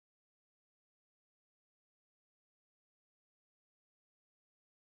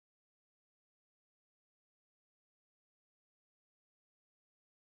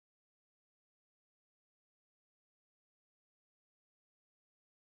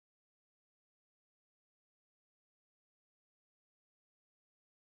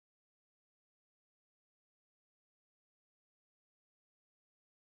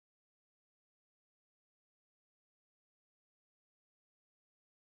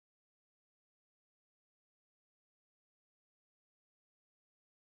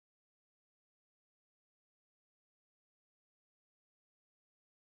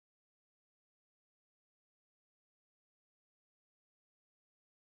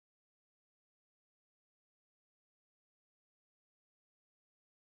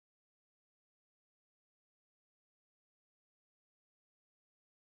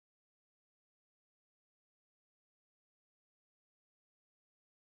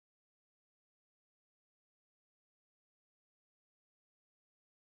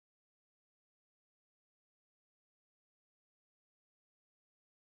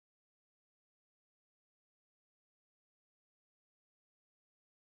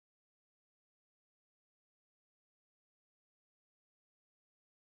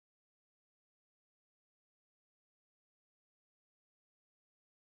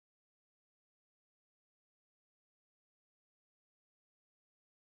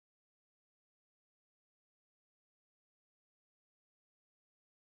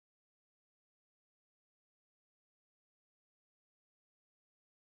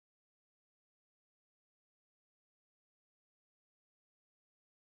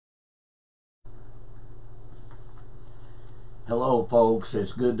Hello, folks.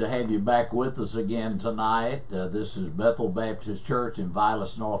 It's good to have you back with us again tonight. This is Bethel Baptist Church in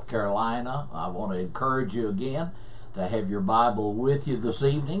Vilas, North Carolina. I want to encourage you again to have your Bible with you this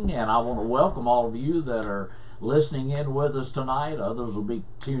evening, and I want to welcome all of you that are listening in with us tonight. Others will be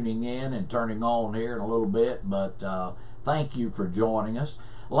tuning in and turning on here in a little bit, but thank you for joining us.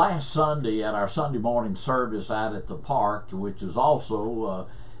 Last Sunday at our Sunday morning service out at the park, which is also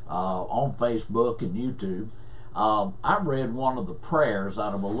on Facebook and YouTube, I read one of the prayers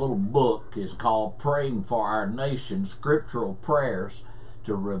out of a little book. It's called Praying for Our Nation, Scriptural Prayers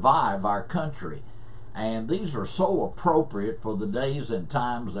to Revive Our Country. And these are so appropriate for the days and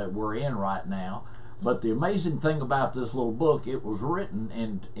times that we're in right now. But the amazing thing about this little book, it was written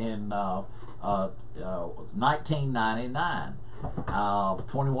in 1999,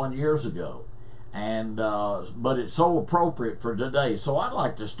 21 years ago. And but it's so appropriate for today. So I'd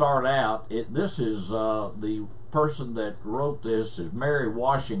like to start out. This is the person that wrote this is Mary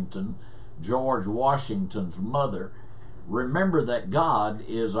Washington, George Washington's mother. Remember that God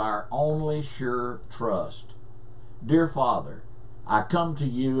is our only sure trust. Dear Father, I come to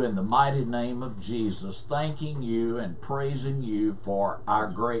you in the mighty name of Jesus, thanking you and praising you for our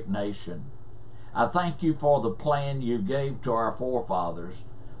great nation. I thank you for the plan you gave to our forefathers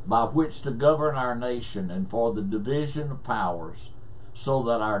by which to govern our nation, and for the division of powers, so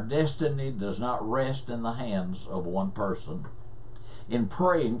that our destiny does not rest in the hands of one person. In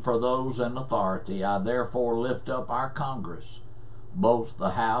praying for those in authority, I therefore lift up our Congress, both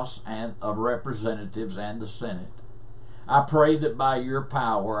the House of Representatives and the Senate. I pray that by your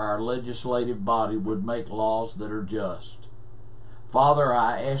power our legislative body would make laws that are just. Father,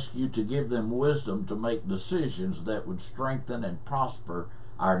 I ask you to give them wisdom to make decisions that would strengthen and prosper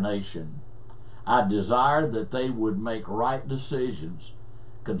our nation. I desire that they would make right decisions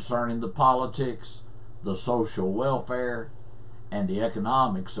concerning the politics, the social welfare, and the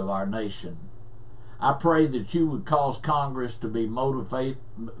economics of our nation. I pray that you would cause Congress to be motivated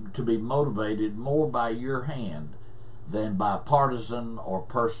more by your hand than by partisan or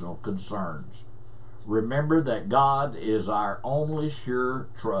personal concerns. Remember that God is our only sure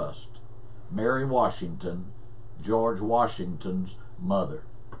trust. Mary Washington, George Washington's mother.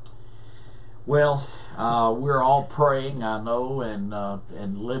 Well, we're all praying, I know,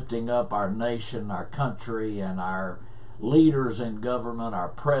 and lifting up our nation, our country, and our leaders in government, our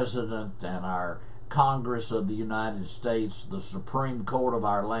president and our Congress of the United States, the Supreme Court of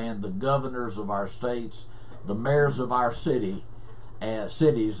our land, the governors of our states, the mayors of our cities, and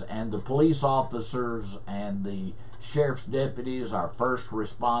the police officers and the sheriff's deputies, our first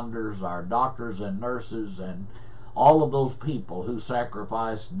responders, our doctors and nurses, and all of those people who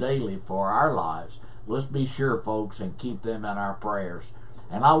sacrifice daily for our lives. Let's be sure, folks, and keep them in our prayers.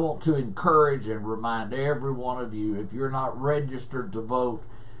 And I want to encourage and remind every one of you, if you're not registered to vote,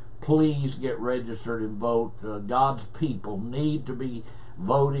 please get registered and vote. God's people need to be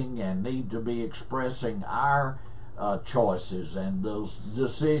voting and need to be expressing our choices and those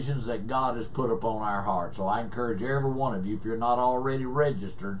decisions that God has put upon our hearts. So I encourage every one of you, if you're not already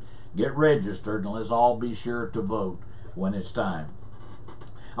registered, get registered, and let's all be sure to vote when it's time.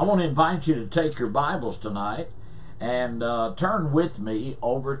 I want to invite you to take your Bibles tonight and turn with me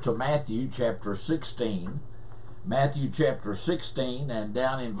over to Matthew chapter 16. Matthew chapter 16, and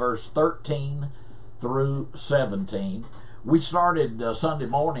down in verse 13 through 17. We started Sunday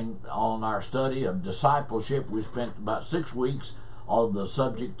morning on our study of discipleship. We spent about 6 weeks on the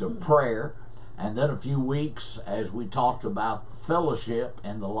subject of prayer, and then a few weeks as we talked about fellowship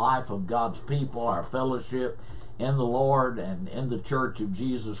and the life of God's people, our fellowship in the Lord and in the Church of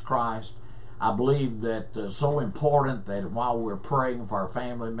Jesus Christ. I believe that it's so important that while we're praying for our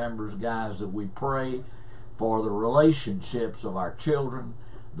family members, guys, that we pray for the relationships of our children,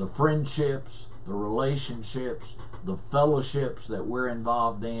 the friendships, the relationships, the fellowships that we're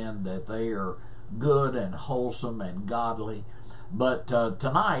involved in, that they are good and wholesome and godly. But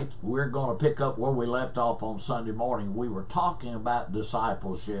tonight, we're going to pick up where we left off on Sunday morning. We were talking about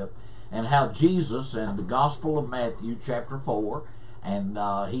discipleship and how Jesus in the Gospel of Matthew chapter 4, and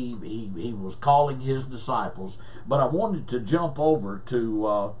he was calling his disciples. But I wanted to jump over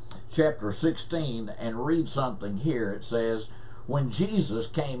to chapter 16 and read something here. It says, when Jesus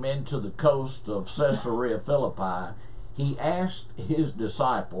came into the coast of Caesarea Philippi, he asked his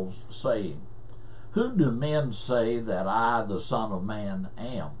disciples, saying, who do men say that I, the Son of Man,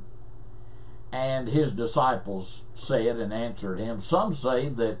 am? And his disciples said and answered him, some say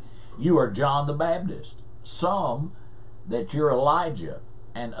that you are John the Baptist, some that you're Elijah,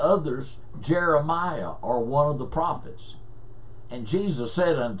 and others Jeremiah or one of the prophets. And Jesus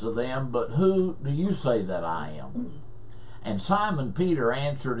said unto them, but who do you say that I am? And Simon Peter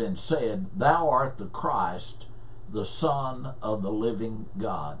answered and said, Thou art the Christ, the Son of the living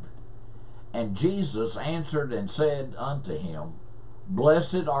God. And Jesus answered and said unto him,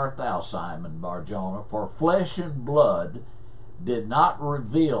 Blessed art thou, Simon Bar-Jonah, for flesh and blood did not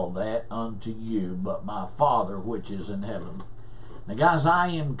reveal that unto you, but my Father which is in heaven. Now, guys, I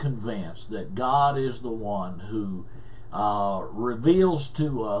am convinced that God is the one who reveals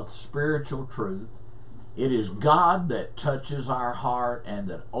to us spiritual truth. It is God that touches our heart and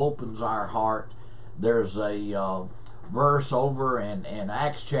that opens our heart. There's a verse over in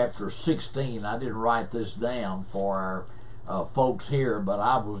Acts chapter 16. I didn't write this down for our folks here, but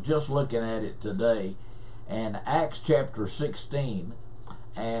I was just looking at it today. And Acts chapter 16,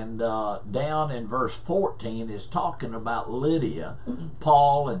 and down in verse 14 is talking about Lydia.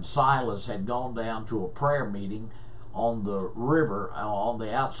 Paul and Silas had gone down to a prayer meeting on the river, on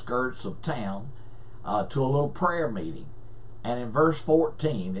the outskirts of town, to a little prayer meeting. And in verse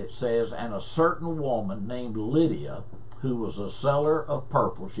 14 it says, And a certain woman named Lydia, who was a seller of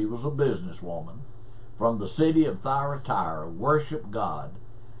purple, she was a businesswoman, from the city of Thyatira, worshiped God,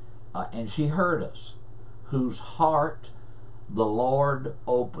 and she heard us, whose heart the Lord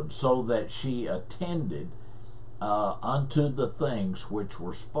opened, so that she attended unto the things which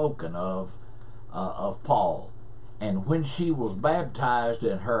were spoken of Paul. And when she was baptized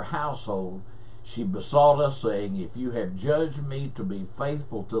in her household, she besought us, saying, If you have judged me to be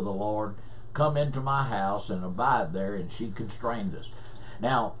faithful to the Lord, come into my house and abide there. And she constrained us.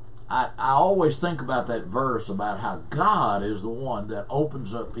 Now, I always think about that verse about how God is the one that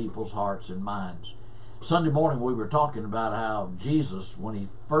opens up people's hearts and minds. Sunday morning we were talking about how Jesus, when he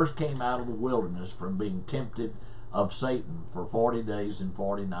first came out of the wilderness from being tempted of Satan for 40 days and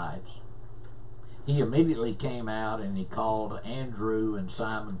 40 nights, he immediately came out and he called Andrew and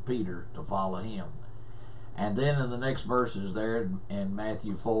Simon Peter to follow him. And then in the next verses there in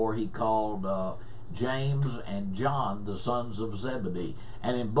Matthew 4, he called James and John, the sons of Zebedee.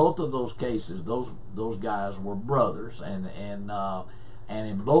 And in both of those cases, those guys were brothers. And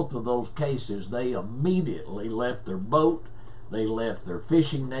in both of those cases, they immediately left their boat, they left their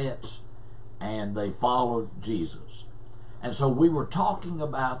fishing nets, and they followed Jesus. And so we were talking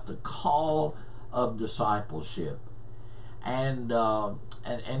about the call of discipleship. And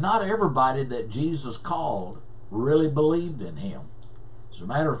not everybody that Jesus called really believed in him. As a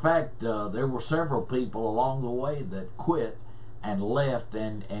matter of fact, there were several people along the way that quit and left,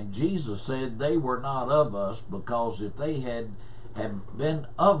 and Jesus said they were not of us, because if they had been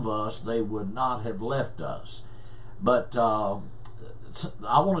of us, they would not have left us. But I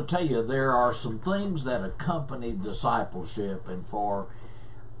want to tell you, there are some things that accompany discipleship, and for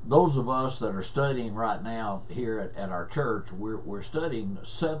those of us that are studying right now here at our church, we're studying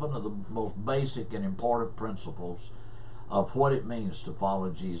 7 of the most basic and important principles of what it means to follow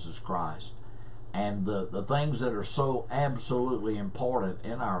Jesus Christ, and the things that are so absolutely important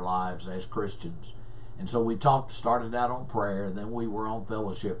in our lives as Christians. And so we started out on prayer, then we were on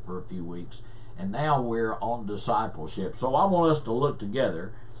fellowship for a few weeks, and now we're on discipleship. So I want us to look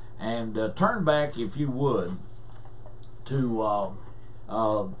together and turn back, if you would, to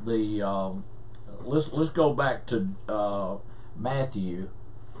let's go back to Matthew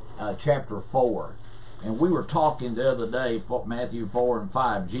chapter 4. And we were talking the other day, Matthew 4 and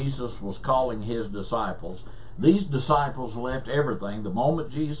 5, Jesus was calling his disciples. These disciples left everything. The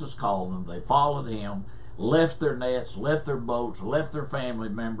moment Jesus called them, they followed him, left their nets, left their boats, left their family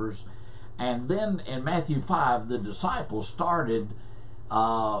members. And then in Matthew 5, the disciples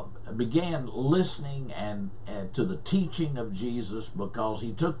began listening and to the teaching of Jesus, because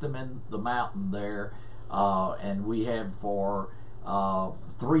he took them in the mountain there. And we have for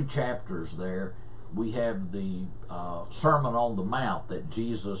 3 chapters there, we have the Sermon on the Mount that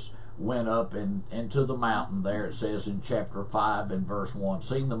Jesus went up into the mountain there. It says in chapter 5 and verse 1,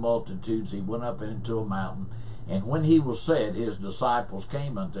 Seeing the multitudes, he went up into a mountain, and when he was set, his disciples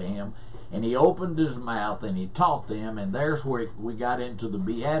came unto him, and he opened his mouth and he taught them. And there's where we got into the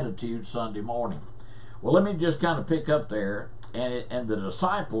Beatitudes Sunday morning. Well, let me just kind of pick up there. And the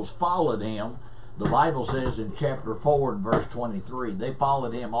disciples followed him. The Bible says in chapter 4 and verse 23, they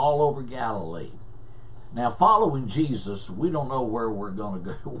followed him all over Galilee. Now, following Jesus, we don't know where we're going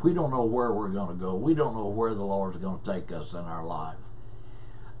to go. We don't know where we're going to go. We don't know where the Lord's going to take us in our life.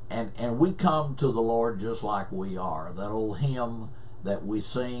 And we come to the Lord just like we are. That old hymn that we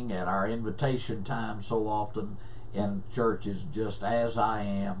sing at our invitation time so often in churches, just as I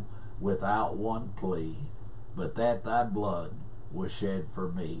am, without one plea, but that thy blood was shed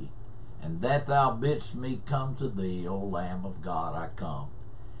for me, and that thou bidst me come to thee, O Lamb of God, I come.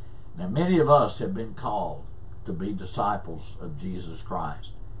 Now, many of us have been called to be disciples of Jesus Christ.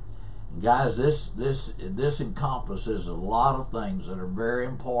 And guys, this encompasses a lot of things that are very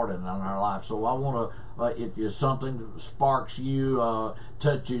important in our life. So I want to, if it's something sparks you,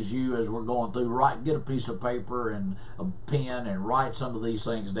 touches you as we're going through, get a piece of paper and a pen and write some of these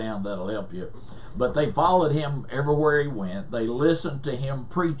things down. That'll help you. But they followed him everywhere he went. They listened to him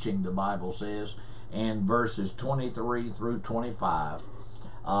preaching, the Bible says, in verses 23 through 25.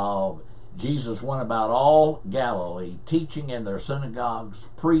 Jesus went about all Galilee, teaching in their synagogues,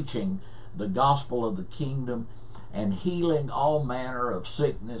 preaching the gospel of the kingdom, and healing all manner of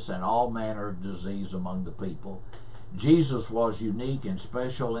sickness and all manner of disease among the people. Jesus was unique and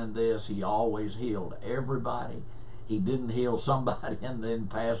special in this. He always healed everybody. He didn't heal somebody and then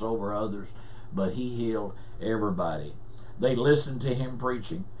pass over others, but he healed everybody. They listened to him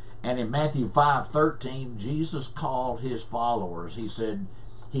preaching. And in Matthew 5:13, Jesus called his followers. He said,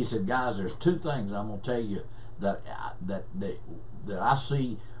 guys, there's two things I'm going to tell you that I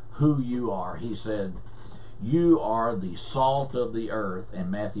see who you are. He said, you are the salt of the earth in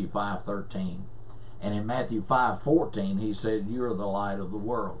Matthew 5:13. And in Matthew 5:14, he said, you're the light of the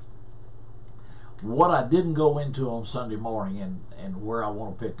world. What I didn't go into on Sunday morning and where I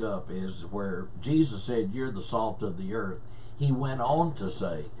want to pick up is where Jesus said, you're the salt of the earth. He went on to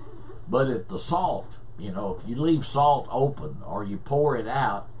say, but if the salt, if you leave salt open or you pour it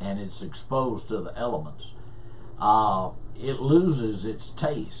out and it's exposed to the elements, it loses its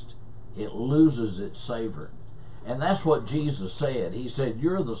taste. It loses its savor. And that's what Jesus said. He said,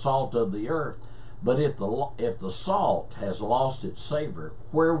 you're the salt of the earth, but if the salt has lost its savor,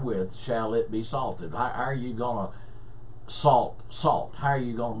 wherewith shall it be salted? How are you going to salt? How are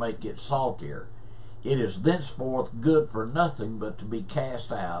you going to make it saltier? It is thenceforth good for nothing but to be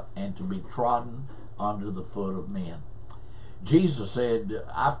cast out and to be trodden under the foot of men. Jesus said,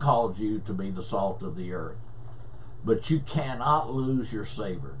 I've called you to be the salt of the earth, but you cannot lose your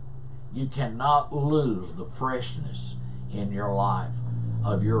savor. You cannot lose the freshness in your life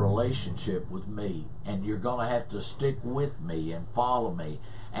of your relationship with me, and you're going to have to stick with me and follow me.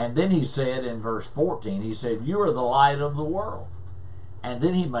 And then he said in verse 14, he said, you are the light of the world. And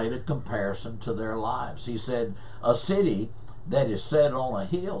then he made a comparison to their lives. He said, a city that is set on a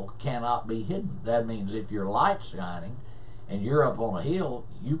hill cannot be hidden. That means if your light's shining and you're up on a hill,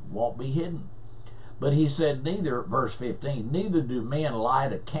 you won't be hidden. But he said, verse 15, neither do men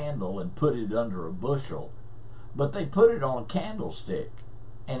light a candle and put it under a bushel, but they put it on a candlestick,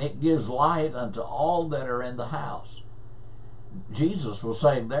 and it gives light unto all that are in the house. Jesus was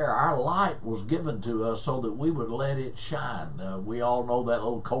saying there, our light was given to us so that we would let it shine. We all know that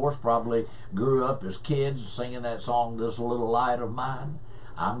little chorus, probably grew up as kids singing that song, this little light of mine,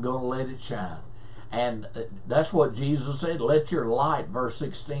 I'm going to let it shine. And that's what Jesus said, let your light, verse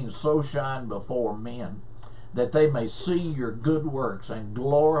 16, so shine before men that they may see your good works and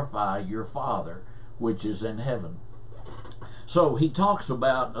glorify your Father which is in heaven. So he talks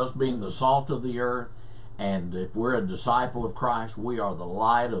about us being the salt of the earth, and if we're a disciple of Christ, we are the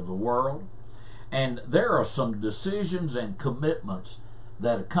light of the world. And there are some decisions and commitments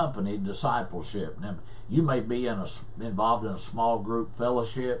that accompany discipleship. Now, you may be involved in a small group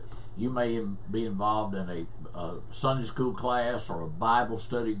fellowship. You may be involved in a Sunday school class or a Bible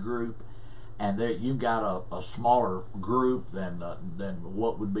study group, and there you've got a smaller group than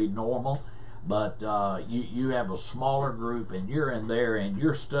what would be normal. But you have a smaller group, and you're in there, and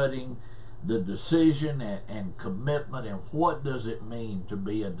you're studying the decision and commitment, and what does it mean to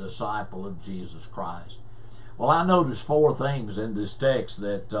be a disciple of Jesus Christ. Well, I noticed four things in this text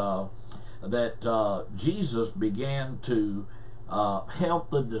that Jesus began to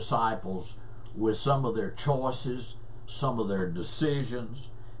help the disciples with some of their choices, some of their decisions,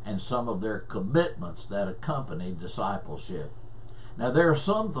 and some of their commitments that accompany discipleship. Now, there are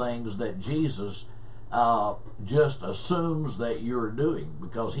some things that Jesus just assumes that you're doing,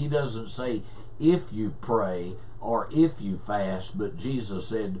 because he doesn't say if you pray or if you fast, but Jesus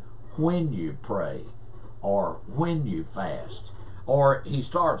said when you pray or when you fast. Or he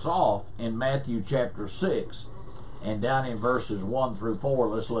starts off in Matthew chapter 6 and down in verses 1 through 4,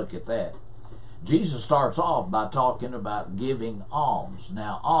 let's look at that. Jesus starts off by talking about giving alms.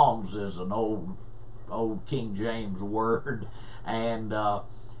 Now, alms is an old King James word, and a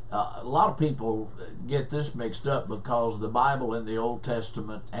lot of people get this mixed up because the Bible in the Old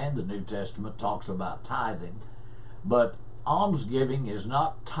Testament and the New Testament talks about tithing, but almsgiving is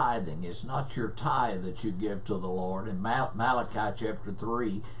not tithing. It's not your tithe that you give to the Lord. In Malachi chapter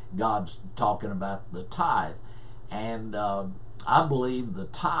 3, God's talking about the tithe, and I believe the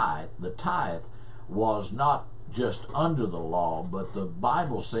tithe was not just under the law, but the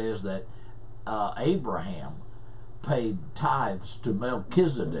Bible says that Abraham paid tithes to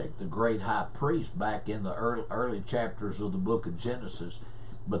Melchizedek, the great high priest, back in the early chapters of the book of Genesis.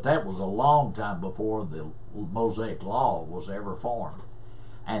 But that was a long time before the Mosaic law was ever formed.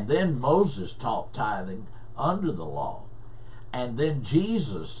 And then Moses taught tithing under the law. And then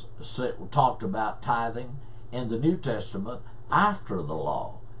Jesus talked about tithing in the New Testament after the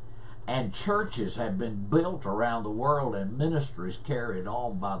law. And churches have been built around the world and ministries carried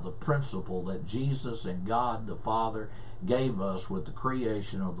on by the principle that Jesus and God the Father gave us with the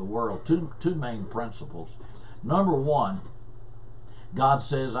creation of the world. Two main principles. Number one, God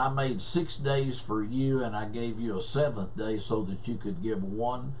says, I made 6 days for you and I gave you a seventh day so that you could give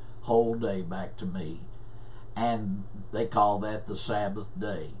one whole day back to me. And they call that the Sabbath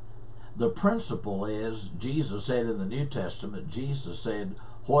day. The principle is, Jesus said in the New Testament, Jesus said,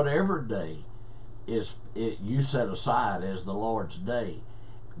 whatever day you set aside as the Lord's day,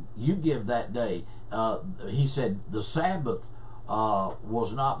 you give that day. He said the Sabbath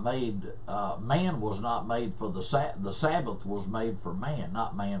was not made, man was not made for the Sabbath was made for man,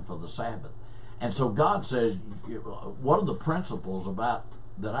 not man for the Sabbath. And so God says, one of the principles about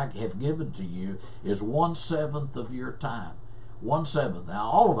that I have given to you is 1/7 of your time. 1/7. Now,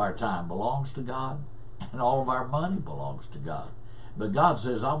 all of our time belongs to God, and all of our money belongs to God. But God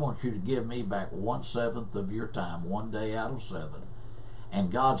says, I want you to give me back 1/7 of your time, 1 day out of 7.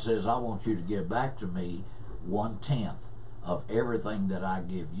 And God says, I want you to give back to me 1/10 of everything that I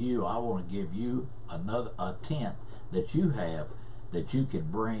give you. I want to give you a 10th that you have, that you can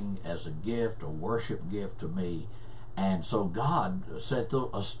bring as a gift, a worship gift to me. And so God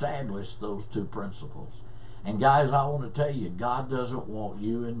established those two principles. And guys, I want to tell you, God doesn't want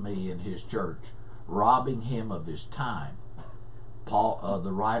you and me in His church robbing Him of His time. Paul,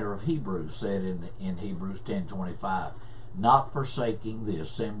 the writer of Hebrews, said in Hebrews 10:25, not forsaking the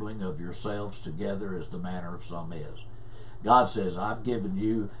assembling of yourselves together as the manner of some is. God says, I've given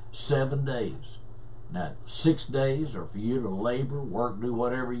you 7 days. Now, 6 days are for you to labor, work, do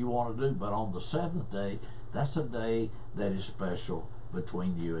whatever you want to do. But on the 7th day, that's a day that is special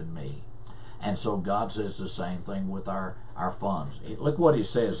between you and me. And so God says the same thing with our funds. Look what He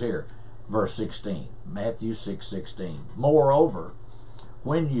says here, verse 16, Matthew 6:16. Moreover,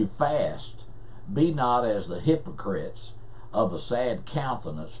 when you fast, be not as the hypocrites of a sad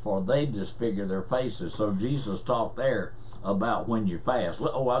countenance, for they disfigure their faces. So Jesus talked there about when you fast.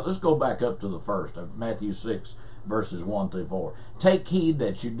 Let's go back up to the first of Matthew 6, verses 1-4. Take heed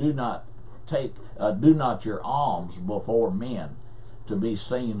that you do not your alms before men, to be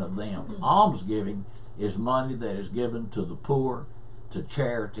seen of them. Almsgiving is money that is given to the poor, to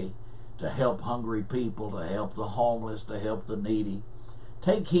charity, to help hungry people, to help the homeless, to help the needy.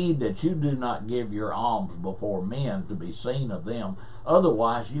 Take heed that you do not give your alms before men to be seen of them,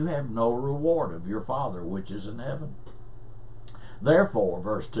 otherwise you have no reward of your Father which is in heaven. Therefore,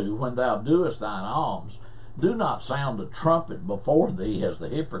 verse 2, when thou doest thine alms, do not sound a trumpet before thee, as the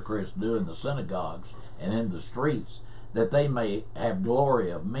hypocrites do in the synagogues and in the streets, that they may have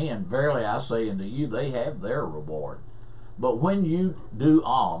glory of men. Verily I say unto you, they have their reward. But when you do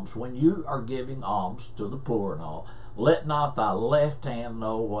alms, when you are giving alms to the poor and all, let not thy left hand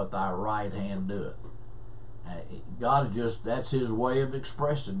know what thy right hand doeth. God is that's His way of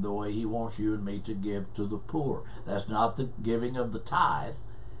expressing the way He wants you and me to give to the poor. That's not the giving of the tithe,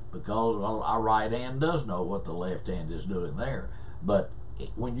 because our right hand does know what the left hand is doing there. But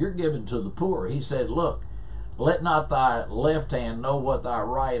when you're giving to the poor, He said, look, let not thy left hand know what thy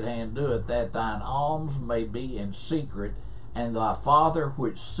right hand doeth, that thine alms may be in secret, and thy Father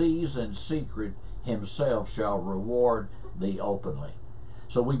which sees in secret Himself shall reward thee openly.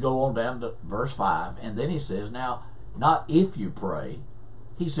 So we go on down to verse 5, and then He says, now, not if you pray.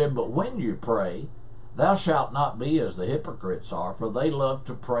 He said, but when you pray, thou shalt not be as the hypocrites are, for they love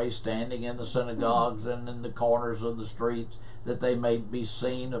to pray standing in the synagogues and in the corners of the streets, that they may be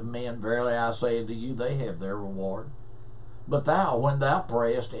seen of men. Verily I say unto you, they have their reward. But thou, when thou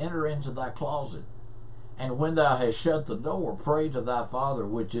prayest, enter into thy closet, and when thou hast shut the door, pray to thy Father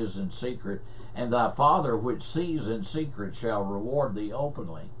which is in secret, and thy Father which sees in secret shall reward thee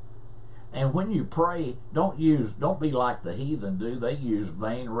openly. And when you pray, don't be like the heathen do. They use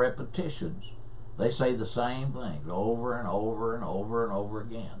vain repetitions. They say the same things over and over and over and over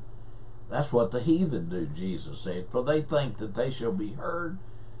again. That's what the heathen do, Jesus said, for they think that they shall be heard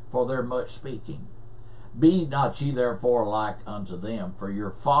for their much speaking. Be not ye therefore like unto them, for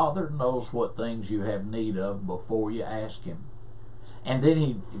your Father knows what things you have need of before you ask Him. And then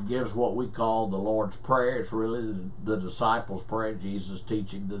He gives what we call the Lord's Prayer. It's really the disciples' prayer, Jesus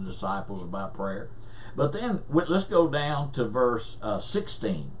teaching the disciples about prayer. But then let's go down to verse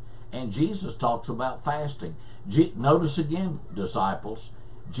 16. And Jesus talks about fasting. Notice again, disciples,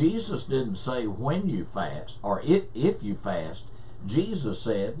 Jesus didn't say when you fast or if you fast. Jesus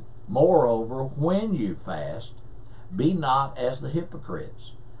said, moreover, when you fast, be not as the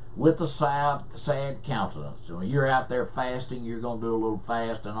hypocrites, with a sad countenance. When you're out there fasting, you're going to do a little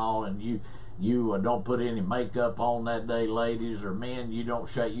fast and all, and you don't put any makeup on that day, ladies or men. You don't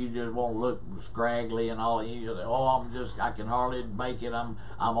shake. You just want to look scraggly and all. You say, "Oh, I can hardly make it. I'm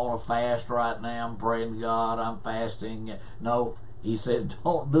on a fast right now. I'm praying to God. I'm fasting." No, he said,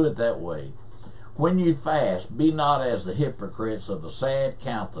 don't do it that way. When you fast, be not as the hypocrites of a sad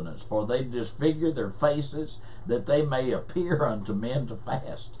countenance, for they disfigure their faces, that they may appear unto men to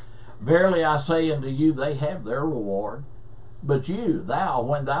fast. Verily I say unto you, they have their reward. But you, thou,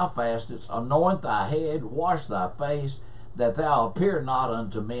 when thou fastest, anoint thy head, wash thy face, that thou appear not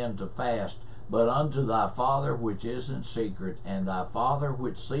unto men to fast, but unto thy Father which is in secret, and thy Father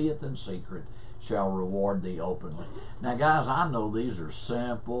which seeth in secret shall reward thee openly. Now, guys, I know these are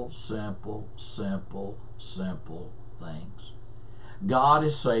simple things. God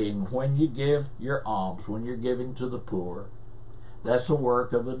is saying when you give your alms, when you're giving to the poor, that's the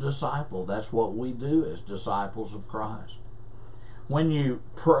work of a disciple. That's what we do as disciples of Christ. When you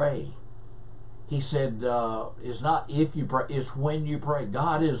pray, he said, it's not if you pray, it's when you pray.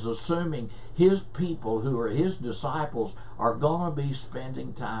 God is assuming his people who are his disciples are going to be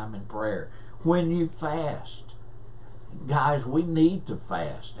spending time in prayer. When you fast, guys, we need to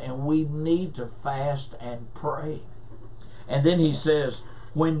fast, and we need to fast and pray. And then he says,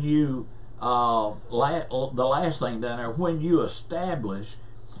 when you, the last thing down there, when you establish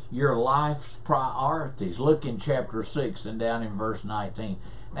your life's priorities. Look in chapter 6 and down in verse 19.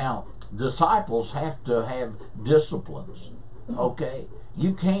 Now, disciples have to have disciplines, okay?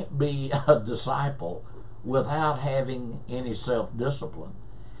 You can't be a disciple without having any self-discipline.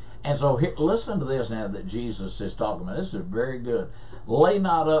 And so here, listen to this now that Jesus is talking about. This is very good. Lay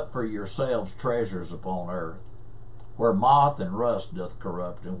not up for yourselves treasures upon earth, where moth and rust doth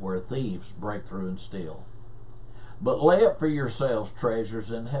corrupt, and where thieves break through and steal. But lay up for yourselves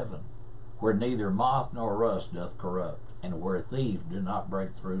treasures in heaven, where neither moth nor rust doth corrupt, and where thieves do not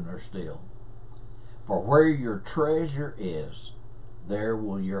break through nor steal. For where your treasure is, there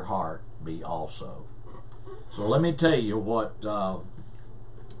will your heart be also. So let me tell you what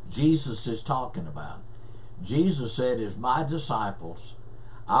Jesus is talking about. Jesus said, as my disciples,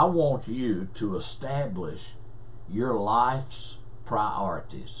 I want you to establish your life's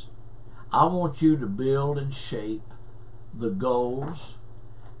priorities. I want you to build and shape the goals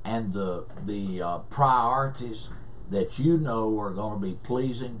and the priorities that you know are going to be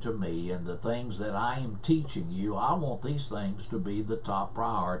pleasing to me, and the things that I am teaching you. I want these things to be the top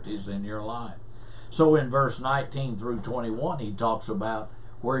priorities in your life. So in verse 19 through 21, he talks about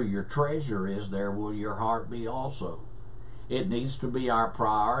where your treasure is, there will your heart be also. It needs to be our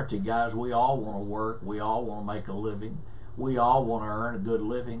priority, guys. We all want to work. We all want to make a living. We all want to earn a good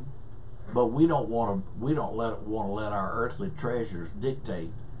living. But we don't want to let our earthly treasures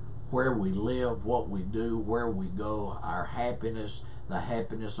dictate where we live, what we do, where we go, our happiness, the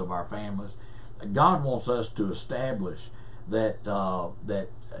happiness of our families. God wants us to establish that that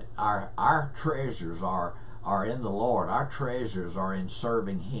our treasures are in the Lord. Our treasures are in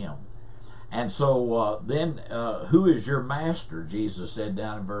serving Him. And so then, who is your master? Jesus said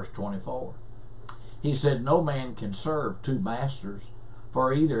down in verse 24. He said, no man can serve two masters,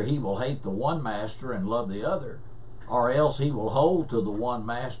 for either he will hate the one master and love the other, or else he will hold to the one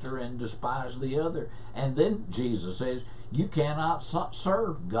master and despise the other. And then Jesus says, you cannot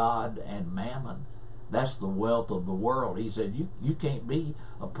serve God and mammon. That's the wealth of the world. He said, you can't be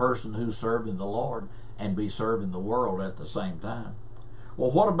a person who's serving the Lord and be serving the world at the same time.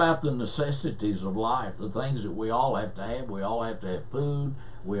 Well, what about the necessities of life, the things that we all have to have? We all have to have food.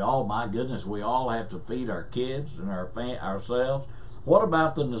 My goodness, we all have to feed our kids and ourselves. What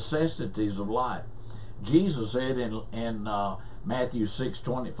about the necessities of life? Jesus said in Matthew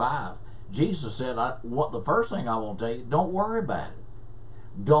 6:25, Jesus said, the first thing I want to tell you, don't worry about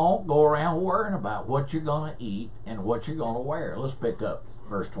it. Don't go around worrying about what you're going to eat and what you're going to wear. Let's pick up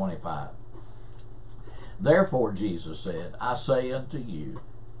verse 25. Therefore, Jesus said, I say unto you,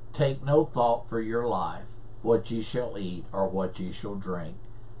 take no thought for your life, what ye shall eat or what ye shall drink,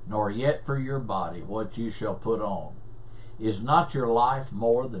 nor yet for your body, what ye shall put on. Is not your life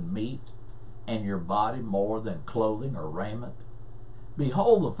more than meat, and your body more than clothing or raiment?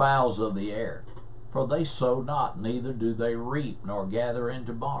 Behold the fowls of the air, for they sow not, neither do they reap, nor gather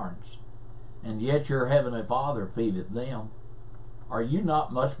into barns, and yet your heavenly Father feedeth them. Are you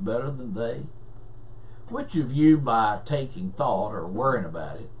not much better than they? Which of you, by taking thought or worrying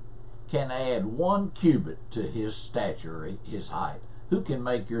about it, can add 1 cubit to his stature, his height? Who can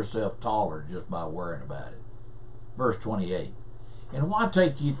make yourself taller just by worrying about it? Verse 28. And why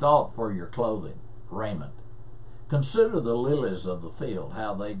take ye thought for your clothing, raiment? Consider the lilies of the field,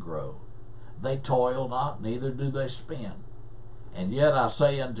 how they grow. They toil not, neither do they spin. And yet I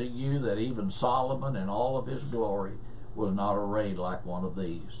say unto you that even Solomon in all of his glory was not arrayed like one of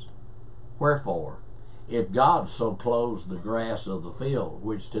these. Wherefore, if God so clothes the grass of the field,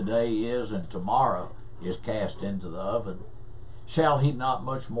 which today is and tomorrow is cast into the oven, shall he not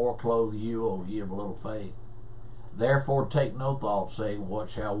much more clothe you, O ye of little faith? Therefore take no thought, saying, what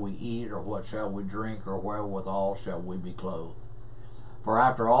shall we eat, or what shall we drink, or wherewithal shall we be clothed? For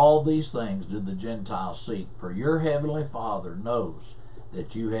after all these things do the Gentiles seek, for your heavenly Father knows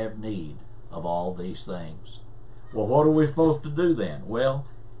that you have need of all these things. Well, what are we supposed to do then? Well,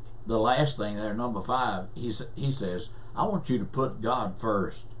 the last thing there, number 5, he says, I want you to put God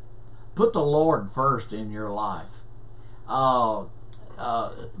first. Put the Lord first in your life.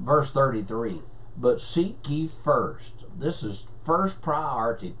 Verse 33, but seek ye first. This is first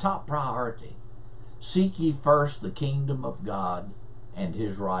priority, top priority. Seek ye first the kingdom of God and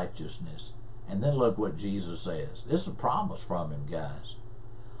his righteousness. And then look what Jesus says. This is a promise from him, guys.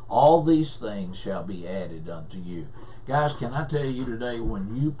 All these things shall be added unto you. Guys, can I tell you today,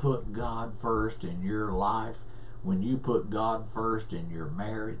 when you put God first in your life, when you put God first in your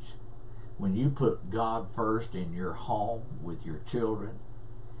marriage, when you put God first in your home with your children,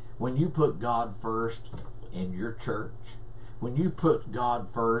 when you put God first in your church, when you put God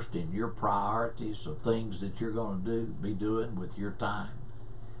first in your priorities of things that you're going to be doing with your time,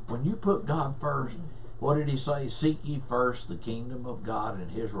 when you put God first, what did he say? Seek ye first the kingdom of God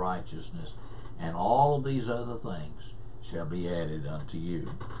and his righteousness, and all of these other things shall be added unto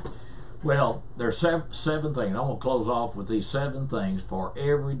you. Well, there's seven things. I'm going to close off with these 7 things for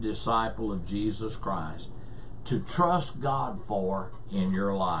every disciple of Jesus Christ to trust God for in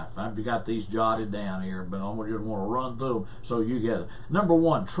your life. I've got these jotted down here, but I just want to run through them so you get it. Number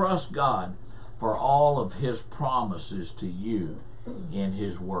 1, trust God for all of his promises to you in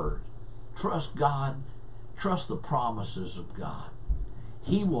his word. Trust God. Trust the promises of God.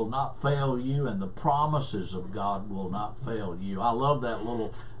 He will not fail you, and the promises of God will not fail you. I love that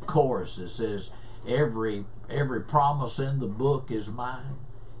little chorus that says, every promise in the book is mine.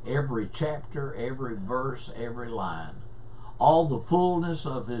 Every chapter, every verse, every line. All the fullness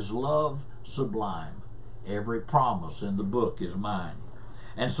of his love sublime. Every promise in the book is mine.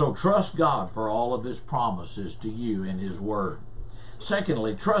 And so trust God for all of his promises to you in his word.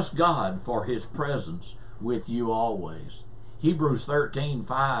 Secondly, trust God for his presence with you always. Hebrews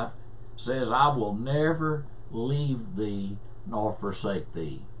 13:5 says, I will never leave thee nor forsake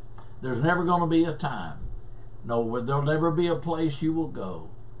thee. There's never going to be a time, no, there'll never be a place you will go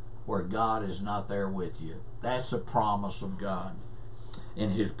where God is not there with you. That's a promise of God.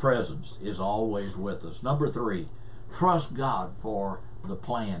 And his presence is always with us. Number 3, trust God for the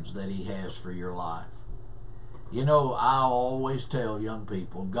plans that he has for your life. You know, I always tell young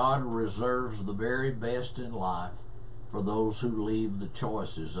people, God reserves the very best in life for those who leave the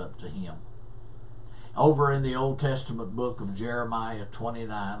choices up to him. Over in the Old Testament book of Jeremiah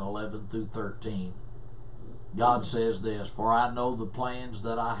 29:11-13, God says this, for I know the plans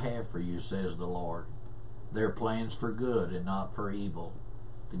that I have for you, says the Lord. They're plans for good and not for evil,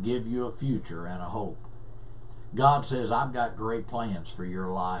 to give you a future and a hope. God says, I've got great plans for your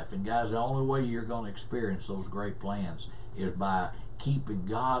life. And guys, the only way you're going to experience those great plans is by keeping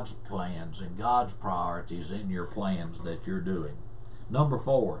God's plans and God's priorities in your plans that you're doing. Number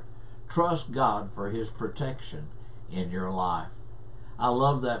 4, trust God for his protection in your life. I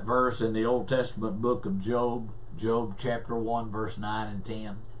love that verse in the Old Testament book of Job, Job chapter 1, verse 9 and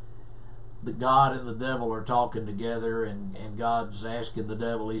 10. That God and the devil are talking together, and God's asking the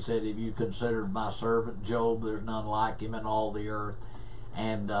devil, he said, have you considered my servant Job? There's none like him in all the earth.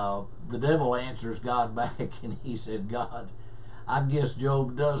 And the devil answers God back, and he said, God, I guess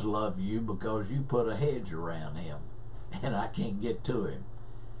Job does love you because you put a hedge around him, and I can't get to him.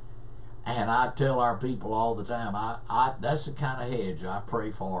 And I tell our people all the time, that's the kind of hedge I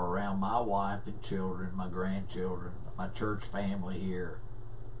pray for around my wife and children, my grandchildren, my church family here,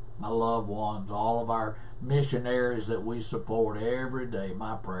 my loved ones, all of our missionaries that we support every day.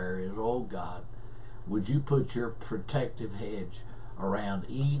 My prayer is, oh God, would you put your protective hedge around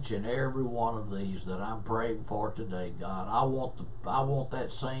each and every one of these that I'm praying for today, God. I want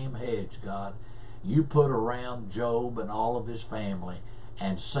that same hedge, God, you put around Job and all of his family.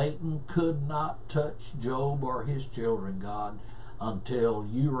 And Satan could not touch Job or his children, God, until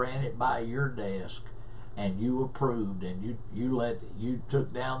you ran it by your desk and you approved, and you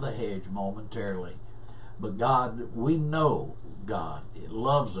took down the hedge momentarily. But God, we know God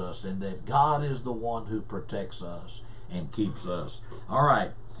loves us, and that God is the one who protects us and keeps us. All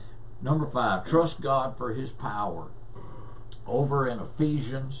right, number 5, trust God for his power. Over in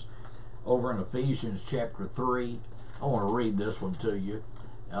Ephesians chapter 3, I want to read this one to you.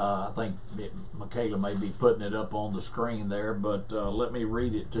 I think Michaela may be putting it up on the screen there, but let me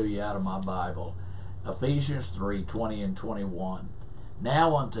read it to you out of my Bible. Ephesians 3, 20 and 21.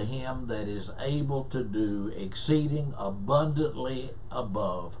 Now unto him that is able to do exceeding abundantly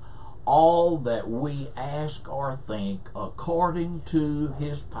above all that we ask or think, according to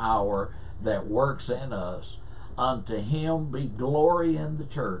his power that works in us, unto him be glory in the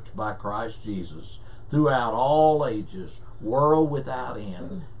church by Christ Jesus, throughout all ages, world without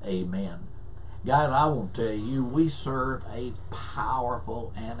end. Amen. Guys, I will tell you, we serve a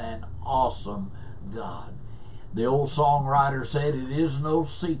powerful and an awesome God. The old songwriter said, it is no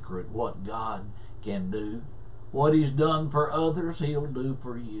secret what God can do. What he's done for others, he'll do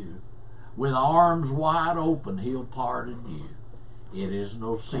for you. With arms wide open, he'll pardon you. It is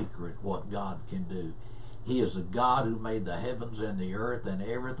no secret what God can do. He is a God who made the heavens and the earth and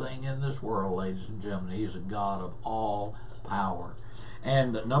everything in this world, ladies and gentlemen. He is a God of all power.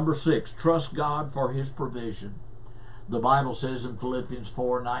 And number 6, trust God for his provision. The Bible says in Philippians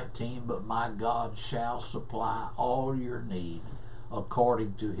 4:19, but my God shall supply all your need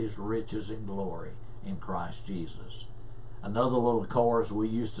according to his riches and glory in Christ Jesus. Another little chorus we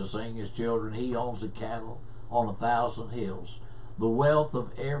used to sing as children, he owns the cattle on 1,000 hills, the wealth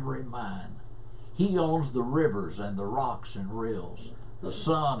of every mine. He owns the rivers and the rocks and rills, the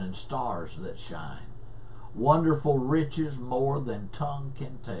sun and stars that shine. Wonderful riches more than tongue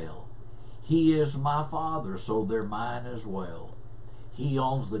can tell. He is my Father, so they're mine as well. He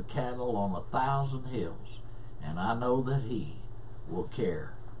owns the cattle on 1,000 hills, and I know that he will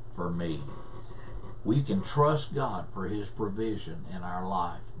care for me. We can trust God for his provision in our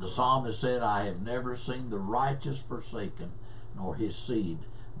life. The psalmist said, I have never seen the righteous forsaken, nor his seed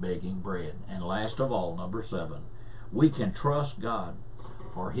begging bread. And last of all, number 7, we can trust God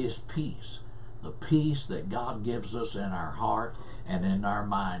for his peace, the peace that God gives us in our heart and in our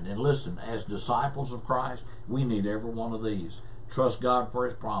mind. And listen, as disciples of Christ, we need every one of these. Trust God for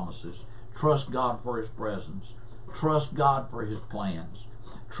his promises. Trust God for his presence. Trust God for his plans.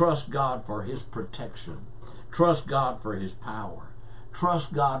 Trust God for his protection. Trust God for his power.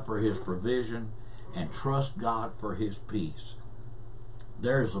 Trust God for his provision. And trust God for his peace.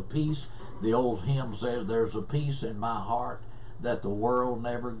 There's a peace, the old hymn says, there's a peace in my heart that the world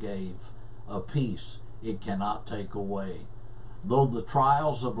never gave. A peace it cannot take away. Though the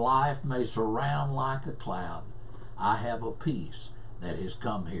trials of life may surround like a cloud, I have a peace that has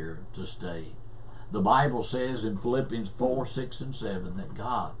come here to stay. The Bible says in Philippians 4, 6, and 7 that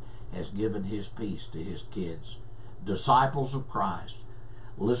God has given his peace to his kids, disciples of Christ.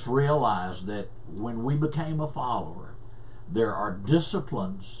 Let's realize that when we became a follower, there are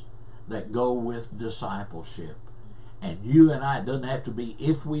disciplines that go with discipleship. And you and I, it doesn't have to be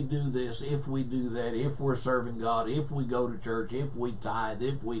if we do this, if we do that, if we're serving God, if we go to church, if we tithe,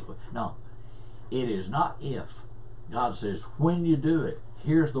 if we... No, it is not if. God says, when you do it,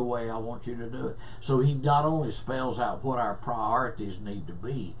 here's the way I want you to do it. So he not only spells out what our priorities need to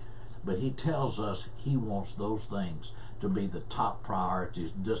be, but he tells us he wants those things to be the top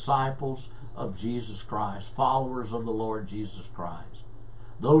priorities. Disciples of Jesus Christ, followers of the Lord Jesus Christ.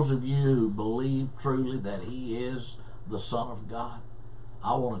 Those of you who believe truly that he is the Son of God,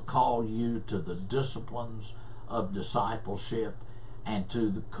 I want to call you to the disciplines of discipleship and to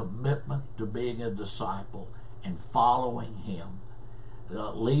the commitment to being a disciple and following him,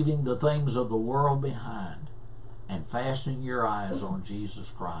 leaving the things of the world behind and fastening your eyes on Jesus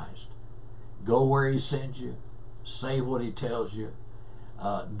Christ. Go where he sends you, say what he tells you,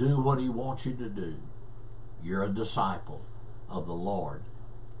 do what he wants you to do. You're a disciple of the Lord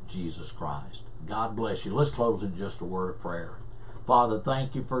Jesus Christ. God bless you. Let's close in just a word of prayer. Father,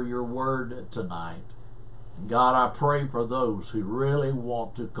 thank you for your word tonight. God, I pray for those who really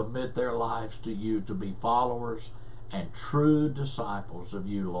want to commit their lives to you, to be followers and true disciples of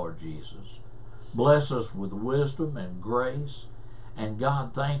you, Lord Jesus. Bless us with wisdom and grace. And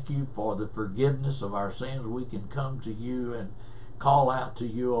God, thank you for the forgiveness of our sins. We can come to you and call out to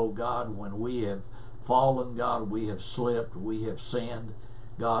you, oh God, when we have fallen, God, we have slipped, we have sinned,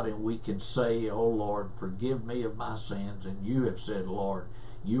 God, and we can say, oh Lord, forgive me of my sins. And you have said, Lord,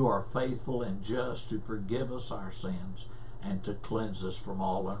 you are faithful and just to forgive us our sins and to cleanse us from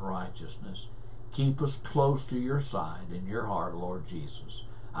all unrighteousness. Keep us close to your side in your heart, Lord Jesus.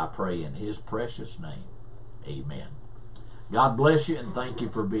 I pray in his precious name. Amen. God bless you, and thank you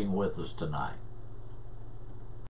for being with us tonight.